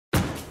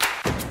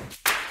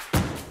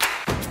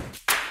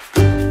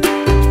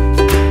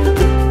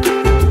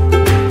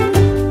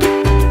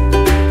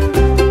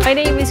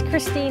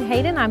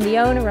I'm the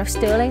owner of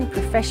Sterling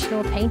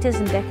Professional Painters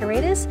and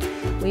Decorators.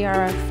 We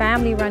are a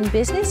family-run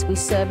business. We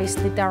service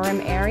the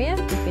Durham area.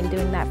 We've been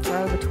doing that for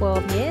over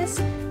 12 years.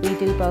 We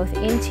do both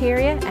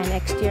interior and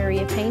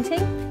exterior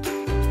painting.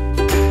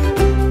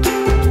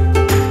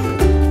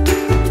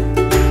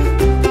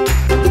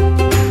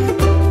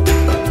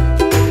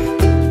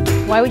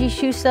 Why would you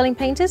choose Sterling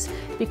Painters?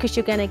 Because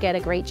you're going to get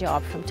a great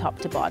job from top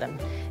to bottom.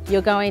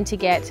 You're going to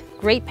get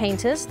great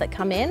painters that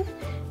come in,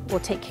 will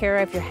take care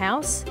of your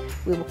house,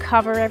 we will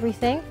cover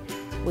everything,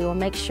 we will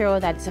make sure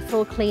that it's a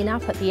full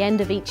clean-up at the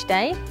end of each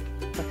day.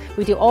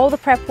 We do all the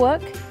prep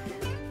work.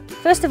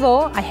 First of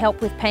all, I help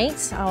with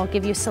paints. I'll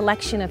give you a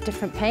selection of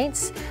different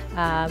paints.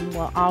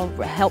 I'll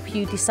help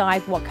you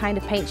decide what kind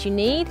of paints you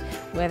need,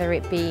 whether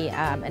it be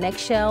an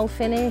eggshell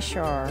finish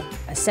or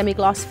a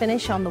semi-gloss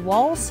finish on the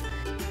walls.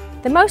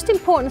 The most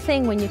important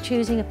thing when you're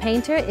choosing a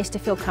painter is to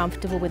feel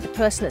comfortable with the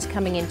person that's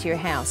coming into your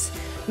house.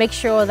 Make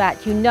sure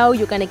that you know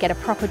you're going to get a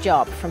proper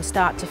job from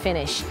start to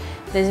finish.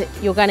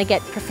 You're going to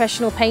get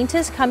professional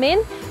painters come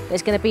in.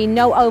 There's going to be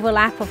no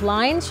overlap of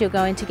lines. You're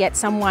going to get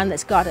someone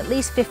that's got at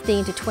least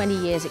 15 to 20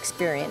 years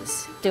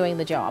experience doing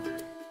the job.